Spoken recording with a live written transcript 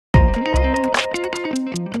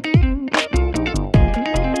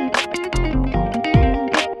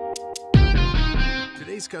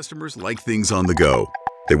customers like things on the go.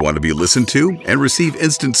 They want to be listened to and receive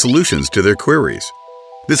instant solutions to their queries.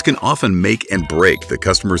 This can often make and break the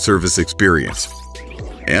customer service experience.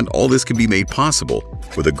 And all this can be made possible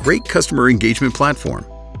with a great customer engagement platform.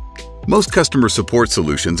 Most customer support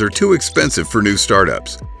solutions are too expensive for new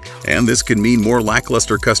startups, and this can mean more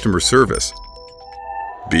lackluster customer service.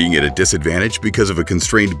 Being at a disadvantage because of a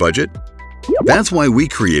constrained budget? That's why we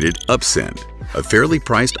created UpSend, a fairly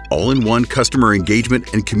priced all-in-one customer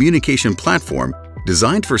engagement and communication platform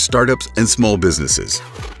designed for startups and small businesses.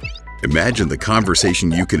 Imagine the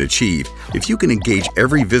conversation you can achieve if you can engage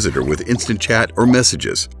every visitor with instant chat or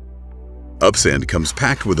messages. UpSend comes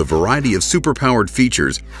packed with a variety of superpowered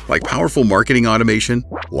features like powerful marketing automation,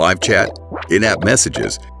 live chat, in-app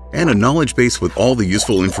messages, and a knowledge base with all the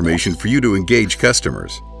useful information for you to engage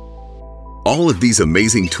customers. All of these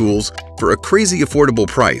amazing tools for a crazy affordable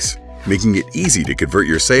price, making it easy to convert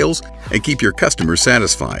your sales and keep your customers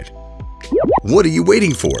satisfied. What are you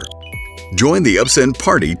waiting for? Join the UpSend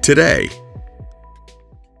party today.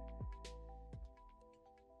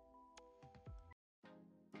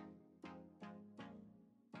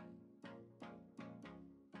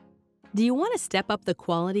 Do you want to step up the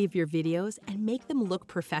quality of your videos and make them look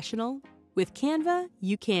professional? With Canva,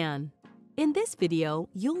 you can. In this video,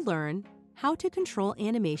 you'll learn how to control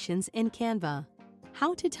animations in Canva,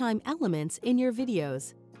 how to time elements in your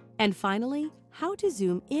videos, and finally, how to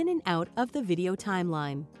zoom in and out of the video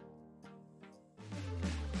timeline.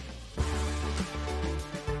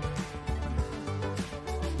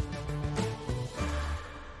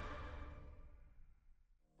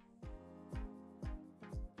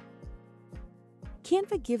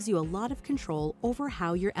 Canva gives you a lot of control over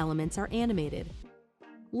how your elements are animated.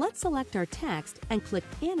 Let's select our text and click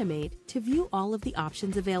Animate to view all of the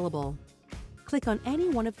options available. Click on any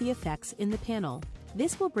one of the effects in the panel.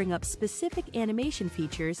 This will bring up specific animation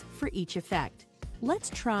features for each effect. Let's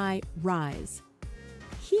try Rise.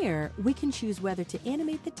 Here, we can choose whether to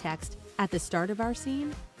animate the text at the start of our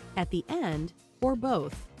scene, at the end, or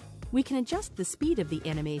both. We can adjust the speed of the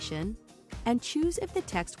animation and choose if the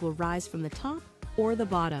text will rise from the top or the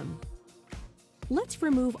bottom. Let's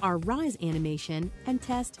remove our Rise animation and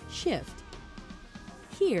test Shift.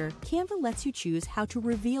 Here, Canva lets you choose how to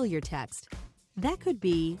reveal your text. That could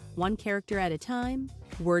be one character at a time,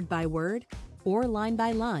 word by word, or line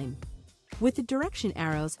by line. With the direction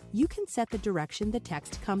arrows, you can set the direction the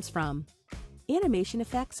text comes from. Animation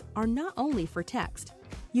effects are not only for text.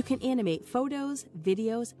 You can animate photos,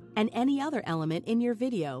 videos, and any other element in your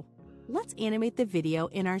video. Let's animate the video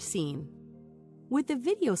in our scene. With the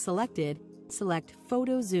video selected, select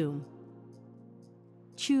Photo Zoom.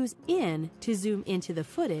 Choose In to zoom into the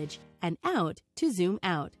footage and Out to zoom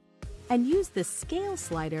out. And use the Scale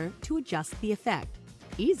slider to adjust the effect.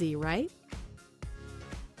 Easy, right?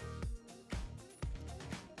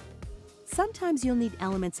 Sometimes you'll need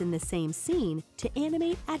elements in the same scene to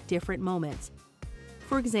animate at different moments.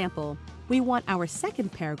 For example, we want our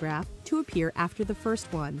second paragraph to appear after the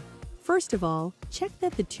first one. First of all, check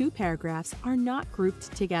that the two paragraphs are not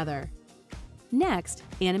grouped together. Next,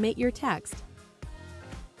 animate your text.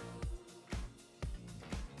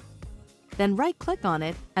 Then right-click on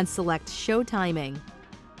it and select Show Timing.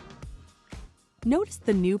 Notice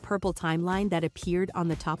the new purple timeline that appeared on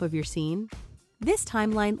the top of your scene? This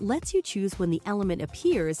timeline lets you choose when the element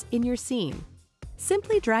appears in your scene.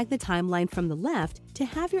 Simply drag the timeline from the left to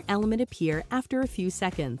have your element appear after a few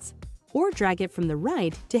seconds, or drag it from the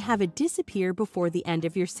right to have it disappear before the end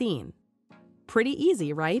of your scene. Pretty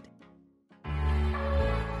easy, right?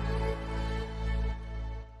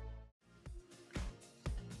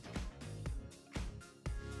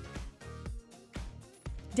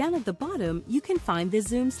 Down at the bottom, you can find the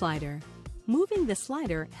Zoom slider. Moving the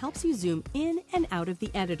slider helps you zoom in and out of the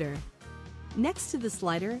editor. Next to the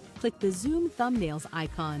slider, click the Zoom Thumbnails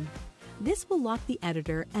icon. This will lock the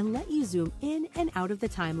editor and let you zoom in and out of the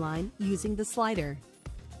timeline using the slider.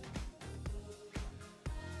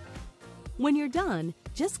 When you're done,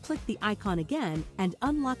 just click the icon again and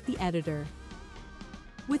unlock the editor.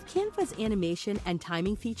 With Canva's animation and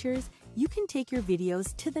timing features, you can take your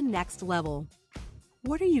videos to the next level.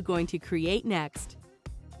 What are you going to create next?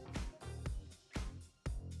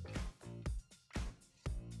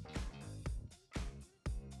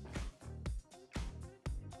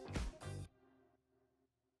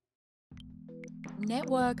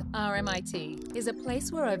 Network RMIT is a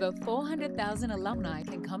place where over 400,000 alumni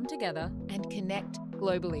can come together and connect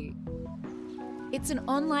globally. It's an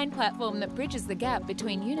online platform that bridges the gap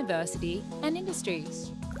between university and industry.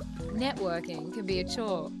 Networking can be a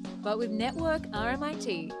chore, but with Network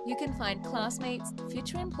RMIT, you can find classmates,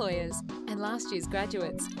 future employers, and last year's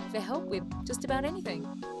graduates for help with just about anything.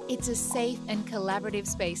 It's a safe and collaborative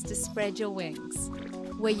space to spread your wings,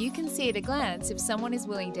 where you can see at a glance if someone is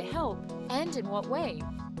willing to help and in what way,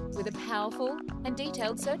 with a powerful and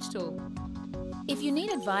detailed search tool. If you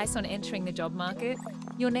need advice on entering the job market,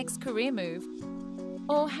 your next career move,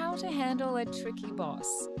 or how to handle a tricky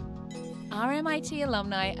boss, RMIT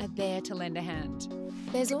alumni are there to lend a hand.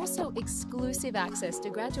 There's also exclusive access to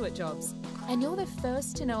graduate jobs, and you're the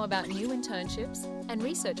first to know about new internships and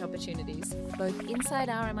research opportunities, both inside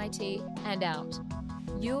RMIT and out.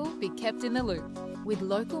 You'll be kept in the loop, with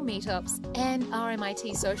local meetups and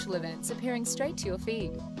RMIT social events appearing straight to your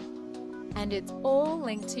feed. And it's all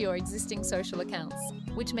linked to your existing social accounts,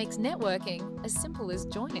 which makes networking as simple as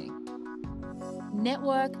joining.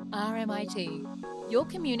 Network RMIT, your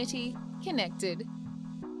community connected.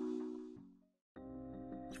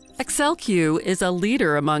 ACCELQ is a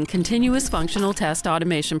leader among continuous functional test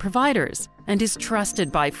automation providers and is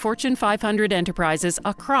trusted by Fortune 500 enterprises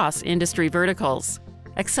across industry verticals.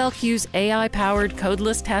 ACCELQ's AI-powered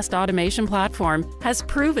codeless test automation platform has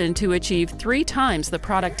proven to achieve 3 times the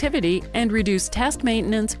productivity and reduce test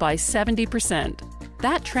maintenance by 70%.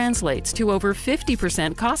 That translates to over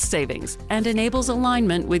 50% cost savings and enables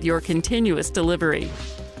alignment with your continuous delivery.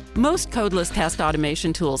 Most codeless test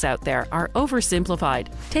automation tools out there are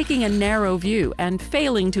oversimplified, taking a narrow view and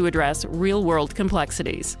failing to address real-world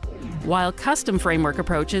complexities, while custom framework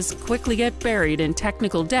approaches quickly get buried in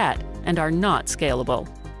technical debt and are not scalable.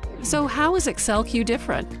 So how is ACCELQ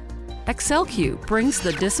different? ACCELQ brings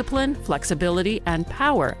the discipline, flexibility, and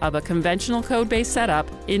power of a conventional code-based setup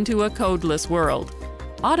into a codeless world.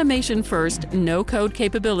 Automation-first, no-code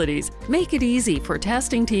capabilities make it easy for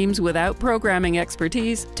testing teams without programming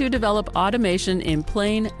expertise to develop automation in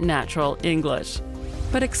plain, natural English.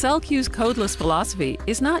 But ACCELQ's codeless philosophy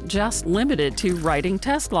is not just limited to writing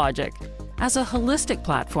test logic. As a holistic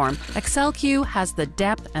platform, ACCELQ has the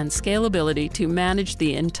depth and scalability to manage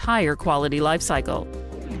the entire quality lifecycle.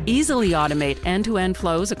 Easily automate end-to-end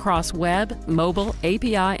flows across web, mobile,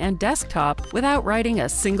 API, and desktop without writing a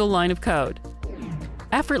single line of code.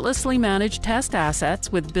 Effortlessly manage test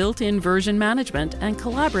assets with built-in version management and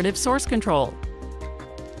collaborative source control.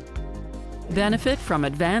 Benefit from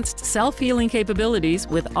advanced self-healing capabilities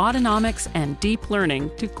with autonomics and deep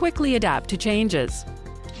learning to quickly adapt to changes.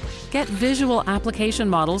 Get visual application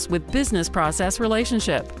models with business process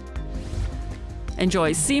relationship.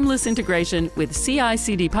 Enjoy seamless integration with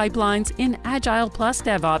CI/CD pipelines in Agile plus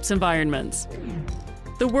DevOps environments.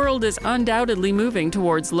 The world is undoubtedly moving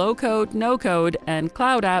towards low-code, no-code, and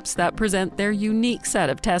cloud apps that present their unique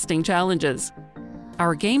set of testing challenges.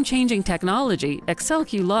 Our game-changing technology,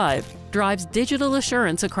 ACCELQ Live, drives digital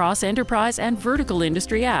assurance across enterprise and vertical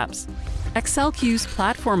industry apps. ACCELQ's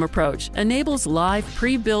platform approach enables live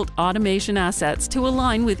pre-built automation assets to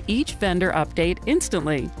align with each vendor update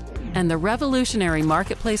instantly. And the revolutionary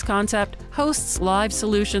marketplace concept hosts live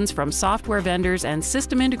solutions from software vendors and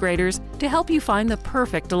system integrators to help you find the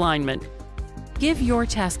perfect alignment. Give your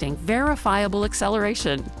testing verifiable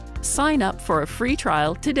acceleration. Sign up for a free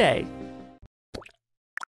trial today.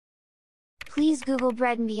 Please Google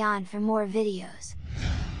Bread and Beyond for more videos.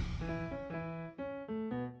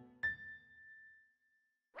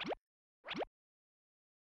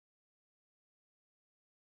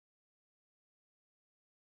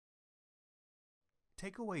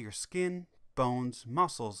 Take away your skin, bones,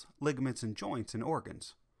 muscles, ligaments, and joints and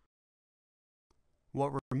organs.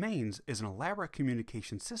 What remains is an elaborate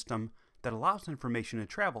communication system that allows information to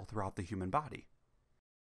travel throughout the human body.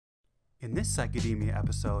 In this Psychedemia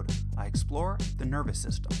episode, I explore the nervous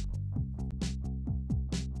system.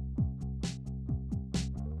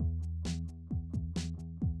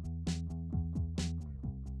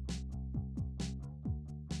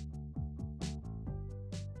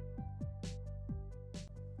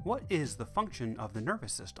 What is the function of the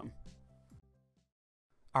nervous system?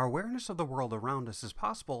 Our awareness of the world around us is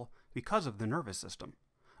possible because of the nervous system,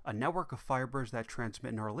 a network of fibers that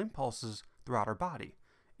transmit neural impulses throughout our body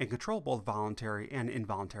and control both voluntary and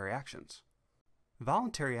involuntary actions.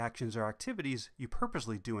 Voluntary actions are activities you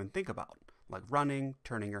purposely do and think about, like running,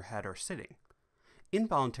 turning your head, or sitting.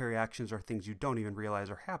 Involuntary actions are things you don't even realize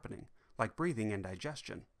are happening, like breathing and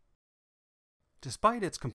digestion. Despite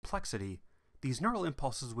its complexity, these neural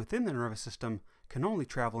impulses within the nervous system can only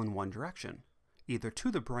travel in one direction, either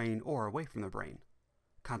to the brain or away from the brain.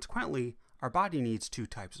 Consequently, our body needs 2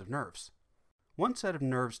 types of nerves. One set of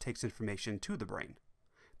nerves takes information to the brain.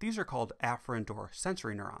 These are called afferent or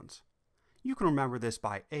sensory neurons. You can remember this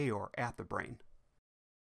by a or at the brain.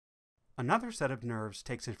 Another set of nerves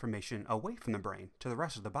takes information away from the brain to the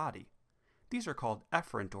rest of the body. These are called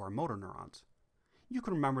efferent or motor neurons. You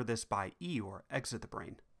can remember this by E or exit the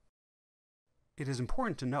brain. It is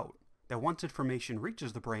important to note that once information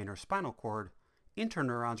reaches the brain or spinal cord,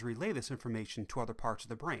 interneurons relay this information to other parts of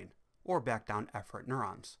the brain, or back down efferent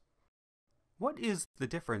neurons. What is the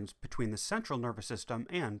difference between the central nervous system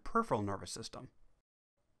and peripheral nervous system?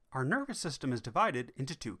 Our nervous system is divided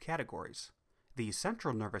into two categories, the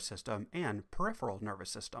central nervous system and peripheral nervous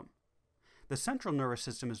system. The central nervous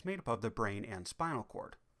system is made up of the brain and spinal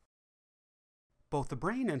cord. Both the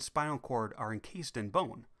brain and spinal cord are encased in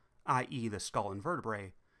bone, i.e. the skull and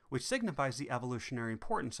vertebrae, which signifies the evolutionary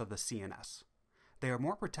importance of the CNS. They are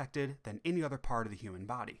more protected than any other part of the human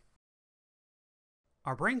body.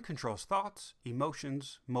 Our brain controls thoughts,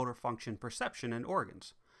 emotions, motor function, perception, and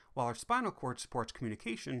organs, while our spinal cord supports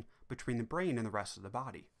communication between the brain and the rest of the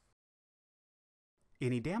body.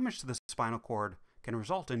 Any damage to the spinal cord can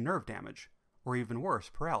result in nerve damage, or even worse,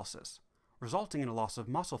 paralysis, resulting in a loss of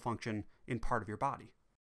muscle function in part of your body.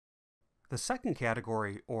 The second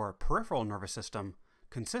category, or peripheral nervous system,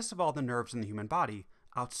 consists of all the nerves in the human body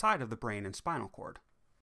outside of the brain and spinal cord.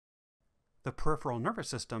 The peripheral nervous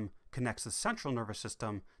system connects the central nervous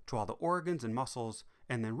system to all the organs and muscles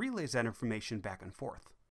and then relays that information back and forth.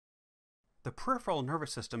 The peripheral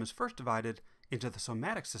nervous system is first divided into the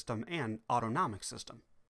somatic system and autonomic system.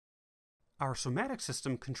 Our somatic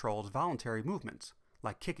system controls voluntary movements,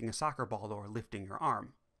 like kicking a soccer ball or lifting your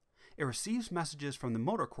arm. It receives messages from the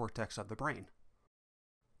motor cortex of the brain.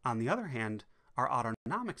 On the other hand, our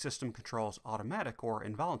autonomic system controls automatic or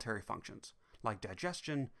involuntary functions, like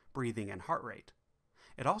digestion, breathing, and heart rate.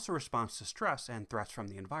 It also responds to stress and threats from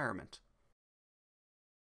the environment.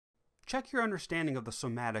 Check your understanding of the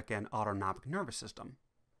somatic and autonomic nervous system.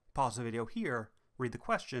 Pause the video here, read the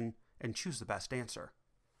question, and choose the best answer.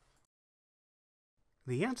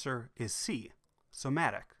 The answer is C,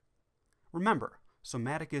 somatic. Remember,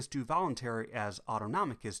 somatic is to voluntary as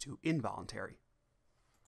autonomic is to involuntary.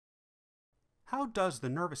 How does the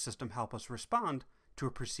nervous system help us respond to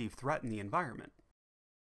a perceived threat in the environment?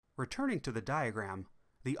 Returning to the diagram,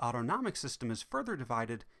 the autonomic system is further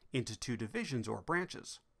divided into two divisions or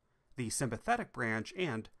branches, the sympathetic branch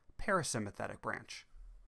and parasympathetic branch.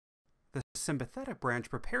 The sympathetic branch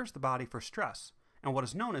prepares the body for stress and what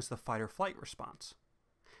is known as the fight or flight response.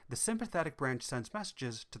 The sympathetic branch sends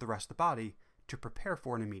messages to the rest of the body to prepare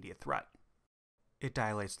for an immediate threat. It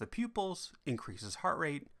dilates the pupils, increases heart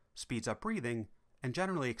rate, speeds up breathing, and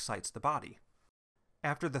generally excites the body.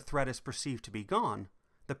 After the threat is perceived to be gone,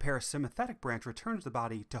 the parasympathetic branch returns the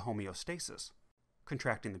body to homeostasis,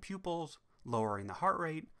 contracting the pupils, lowering the heart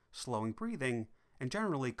rate, slowing breathing, and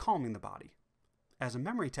generally calming the body. As a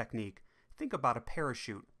memory technique, think about a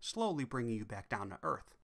parachute slowly bringing you back down to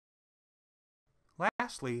earth.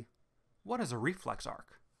 Lastly, what is a reflex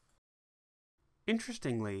arc?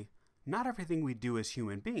 Interestingly, not everything we do as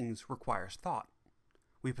human beings requires thought.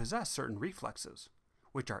 We possess certain reflexes,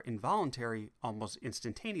 which are involuntary, almost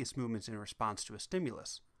instantaneous movements in response to a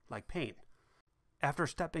stimulus, like pain. After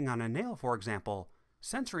stepping on a nail, for example,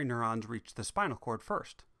 sensory neurons reach the spinal cord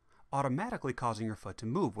first, automatically causing your foot to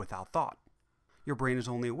move without thought. Your brain is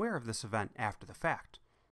only aware of this event after the fact.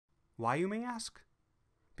 Why, you may ask?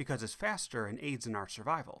 Because it's faster and aids in our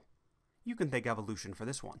survival. You can thank evolution for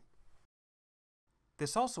this one.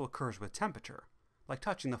 This also occurs with temperature, like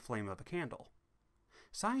touching the flame of a candle.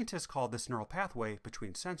 Scientists call this neural pathway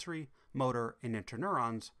between sensory, motor, and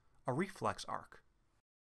interneurons a reflex arc.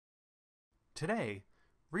 Today,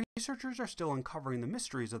 researchers are still uncovering the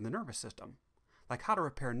mysteries of the nervous system, like how to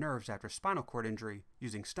repair nerves after spinal cord injury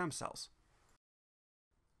using stem cells.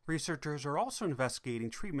 Researchers are also investigating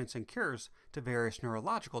treatments and cures to various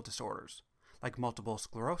neurological disorders, like multiple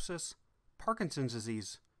sclerosis, Parkinson's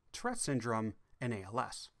disease, Tourette syndrome, and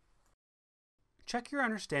ALS. Check your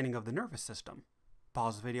understanding of the nervous system.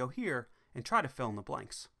 Pause the video here and try to fill in the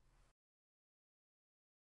blanks.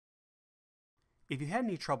 If you had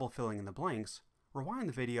any trouble filling in the blanks, rewind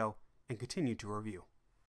the video and continue to review.